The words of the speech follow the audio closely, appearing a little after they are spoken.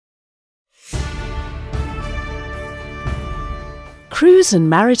Cruise and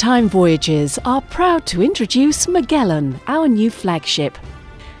Maritime Voyages are proud to introduce Magellan, our new flagship.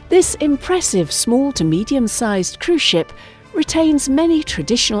 This impressive small to medium-sized cruise ship retains many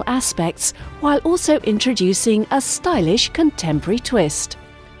traditional aspects while also introducing a stylish contemporary twist.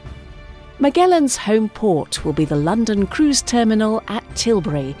 Magellan's home port will be the London Cruise Terminal at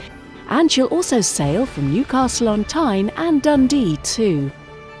Tilbury, and she'll also sail from Newcastle-on-Tyne and Dundee too.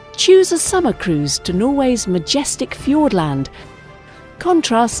 Choose a summer cruise to Norway's majestic fjordland,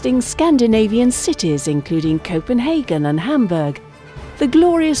 contrasting Scandinavian cities including Copenhagen and Hamburg, the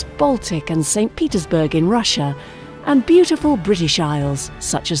glorious Baltic and St. Petersburg in Russia, and beautiful British Isles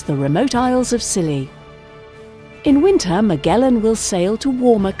such as the remote Isles of Scilly. In winter, Magellan will sail to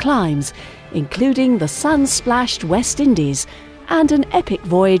warmer climes, including the sun-splashed West Indies, and an epic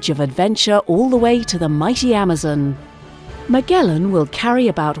voyage of adventure all the way to the mighty Amazon. Magellan will carry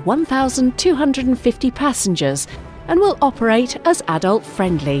about 1,250 passengers and will operate as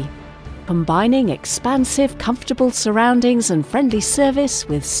adult-friendly. Combining expansive, comfortable surroundings and friendly service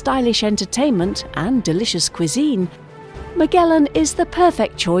with stylish entertainment and delicious cuisine, Magellan is the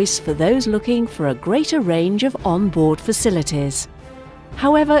perfect choice for those looking for a greater range of on-board facilities.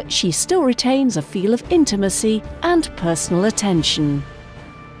 However, she still retains a feel of intimacy and personal attention.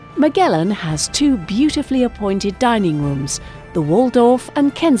 Magellan has two beautifully appointed dining rooms, the Waldorf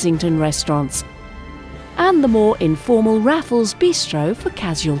and Kensington restaurants, and the more informal Raffles Bistro for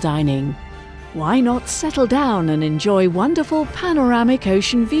casual dining. Why not settle down and enjoy wonderful panoramic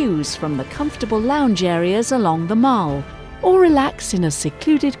ocean views from the comfortable lounge areas along the Mall, or relax in a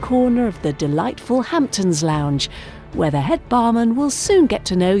secluded corner of the delightful Hamptons Lounge, where the head barman will soon get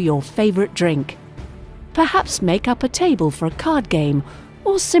to know your favourite drink. Perhaps make up a table for a card game,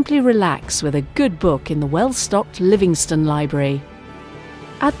 or simply relax with a good book in the well-stocked Livingston Library.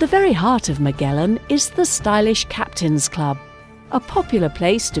 At the very heart of Magellan is the stylish Captain's Club, a popular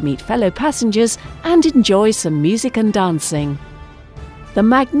place to meet fellow passengers and enjoy some music and dancing. The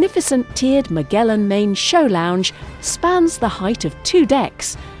magnificent tiered Magellan Main Show Lounge spans the height of 2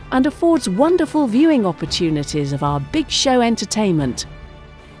 decks and affords wonderful viewing opportunities of our big show entertainment.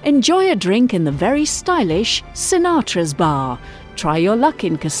 Enjoy a drink in the very stylish Sinatra's Bar, try your luck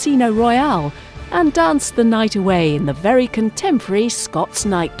in Casino Royale, and dance the night away in the very contemporary Scott's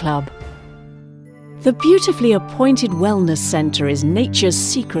nightclub. The beautifully appointed wellness centre is nature's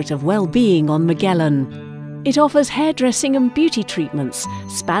secret of well-being on Magellan. It offers hairdressing and beauty treatments,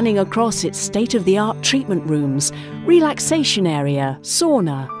 spanning across its state-of-the-art treatment rooms, relaxation area,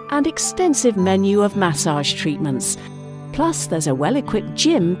 sauna, and extensive menu of massage treatments. Plus, there's a well-equipped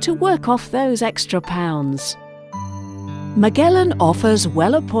gym to work off those extra pounds. Magellan offers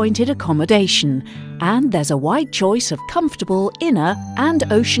well-appointed accommodation, and there's a wide choice of comfortable inner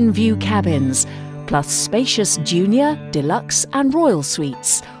and ocean view cabins, plus spacious junior, deluxe and royal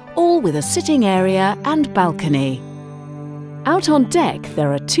suites, all with a sitting area and balcony. Out on deck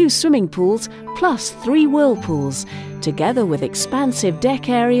there are 2 swimming pools plus 3 whirlpools, together with expansive deck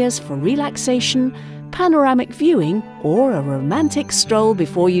areas for relaxation, panoramic viewing or a romantic stroll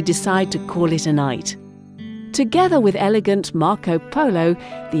before you decide to call it a night. Together with elegant Marco Polo,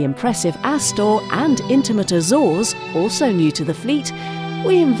 the impressive Astor and intimate Azores, also new to the fleet,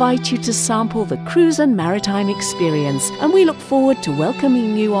 we invite you to sample the cruise and maritime experience, and we look forward to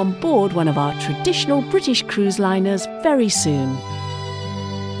welcoming you on board one of our traditional British cruise liners very soon.